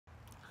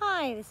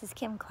Hi, this is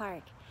Kim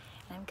Clark,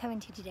 and I'm coming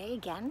to you today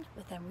again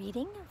with a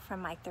reading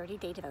from my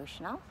 30-day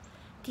devotional,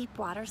 Deep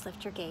Waters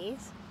Lift Your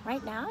Gaze.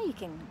 Right now you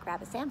can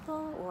grab a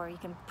sample or you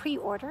can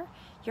pre-order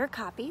your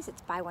copies.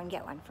 It's buy one,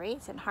 get one free.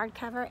 It's in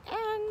hardcover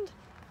and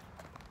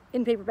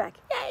in paperback.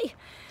 Yay!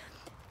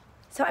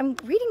 So I'm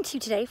reading to you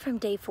today from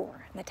day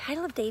 4, and the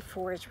title of day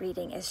 4's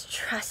reading is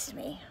Trust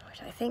Me,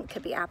 which I think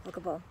could be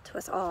applicable to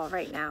us all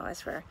right now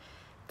as we're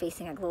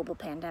facing a global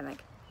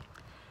pandemic.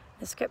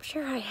 The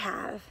scripture I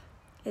have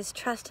is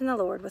trust in the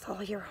Lord with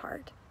all your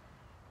heart,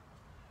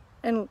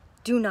 and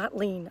do not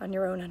lean on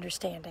your own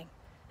understanding.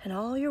 In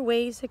all your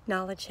ways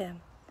acknowledge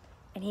Him,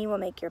 and He will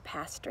make your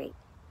path straight.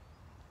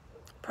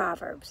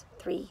 Proverbs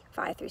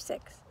 3:5-6.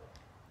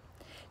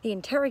 The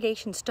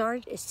interrogation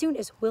started as soon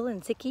as Will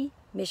and Ziki,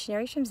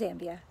 missionaries from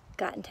Zambia,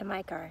 got into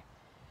my car.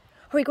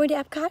 Are we going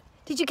to Epcot?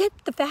 Did you get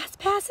the fast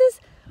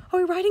passes? Are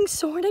we riding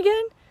Soarin'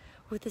 again?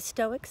 With a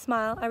stoic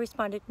smile, I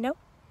responded, nope,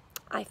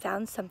 I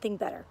found something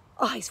better.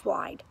 Eyes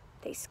wide,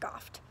 they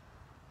scoffed.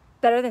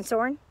 Better than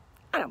Soarin'?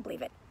 I don't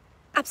believe it.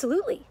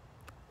 Absolutely.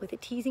 With a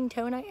teasing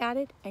tone, I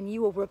added, and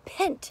you will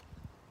repent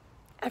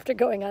after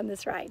going on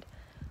this ride.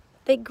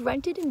 They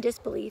grunted in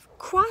disbelief,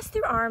 crossed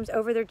their arms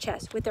over their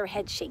chest with their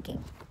heads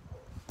shaking.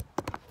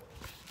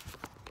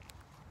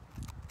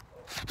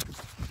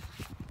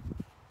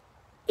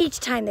 Each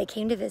time they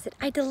came to visit,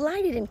 I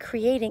delighted in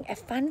creating a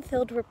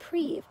fun-filled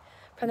reprieve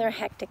from their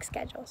hectic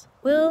schedules.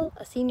 Will,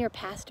 a senior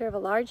pastor of a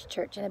large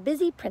church and a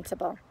busy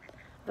principal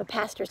of a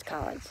pastor's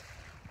college,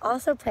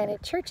 also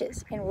planted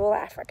churches in rural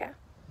Africa.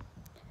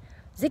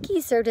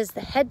 Ziki served as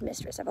the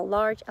headmistress of a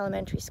large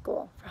elementary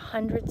school for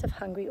hundreds of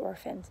hungry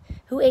orphans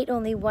who ate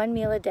only one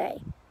meal a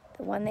day,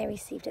 the one they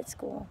received at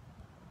school.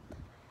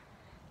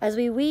 As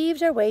we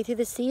weaved our way through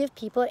the sea of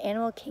people at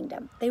Animal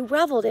Kingdom, they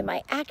reveled in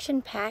my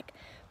action-packed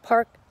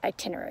park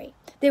itinerary.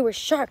 They were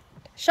shocked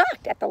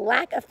at the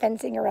lack of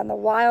fencing around the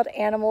wild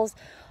animals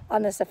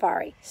on the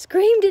safari,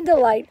 screamed in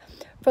delight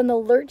from the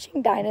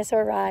lurching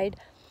dinosaur ride,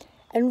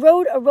 and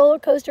rode a roller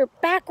coaster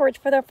backwards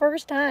for the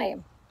first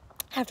time.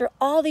 After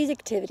all these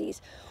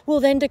activities, Will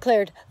then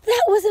declared,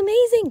 "That was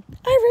amazing!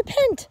 I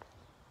repent!"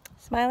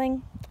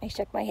 Smiling, I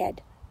shook my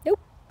head. Nope,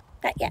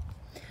 not yet.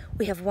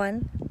 We have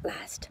one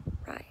last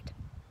ride.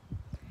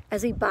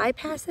 As we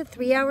bypassed the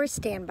 3-hour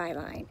standby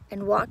line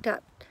and walked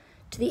up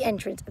to the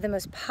entrance of the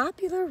most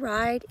popular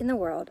ride in the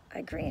world,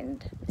 I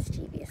grinned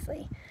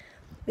mischievously.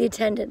 The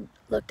attendant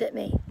looked at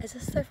me. Is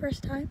this their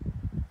first time?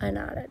 I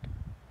nodded.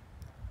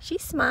 She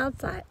smiled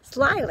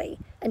slyly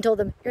and told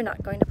them, "You're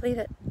not going to believe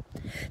it."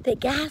 They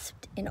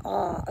gasped in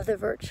awe of the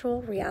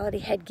virtual reality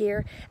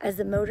headgear as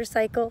the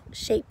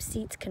motorcycle-shaped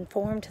seats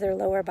conformed to their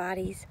lower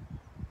bodies.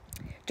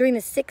 During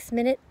the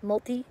 6-minute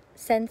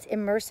multi-sense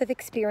immersive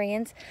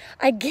experience,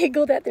 I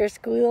giggled at their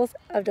squeals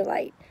of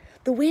delight.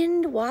 The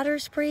wind, water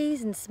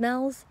sprays, and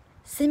smells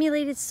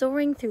simulated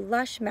soaring through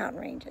lush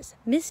mountain ranges,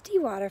 misty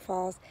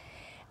waterfalls,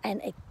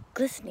 and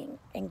glistening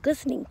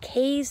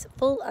caves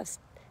full of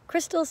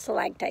crystal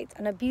stalactites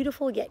on a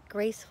beautiful yet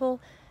graceful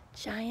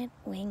giant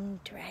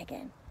winged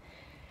dragon.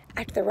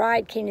 After the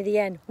ride came to the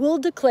end, Will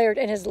declared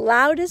in his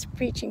loudest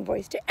preaching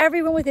voice to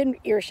everyone within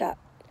earshot,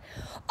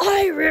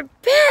 "I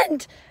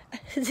repent!"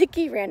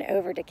 Ziki ran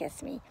over to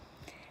kiss me.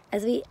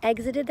 As we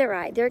exited the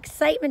ride, their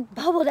excitement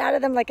bubbled out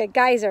of them like a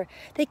geyser.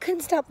 They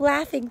couldn't stop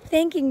laughing,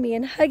 thanking me,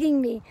 and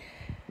hugging me.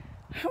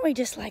 Aren't we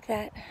just like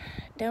that?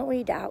 Don't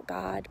we doubt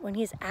God when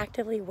He's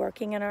actively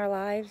working in our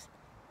lives?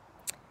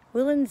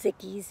 Will and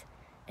Ziki's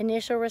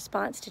initial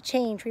response to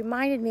change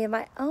reminded me of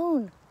my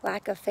own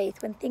lack of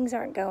faith when things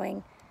aren't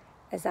going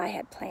as I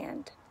had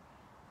planned.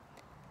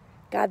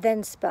 God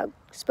then spoke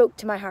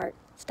to my heart.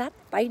 Stop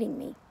fighting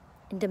me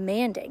and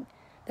demanding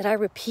that I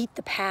repeat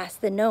the past,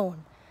 the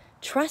known.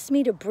 Trust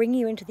me to bring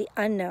you into the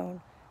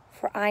unknown,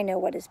 for I know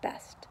what is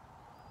best.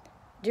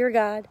 Dear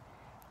God,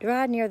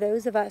 draw near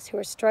those of us who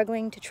are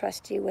struggling to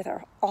trust you with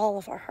all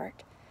of our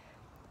heart.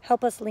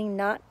 Help us lean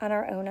not on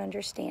our own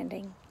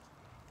understanding.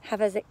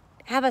 Have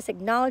us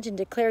acknowledge and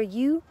declare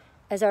you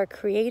as our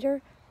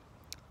Creator,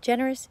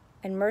 generous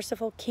and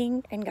merciful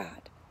King and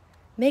God.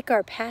 Make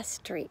our path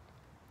straight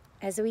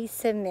as we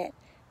submit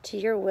to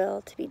your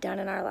will to be done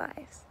in our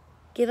lives.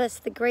 Give us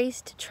the grace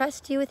to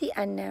trust you with the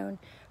unknown,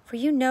 for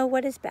you know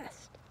what is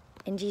best.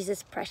 In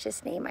Jesus'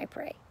 precious name I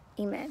pray.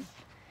 Amen.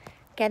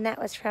 Again,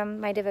 that was from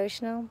my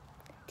devotional,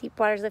 Deep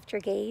Waters Lift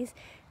Your Gaze.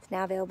 It's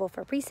now available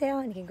for pre-sale,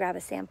 and you can grab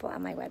a sample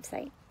on my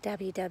website,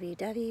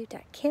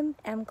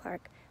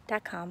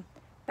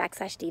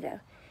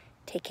 www.kimmclark.com/Devo.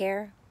 Take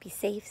care, be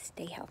safe,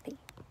 stay healthy.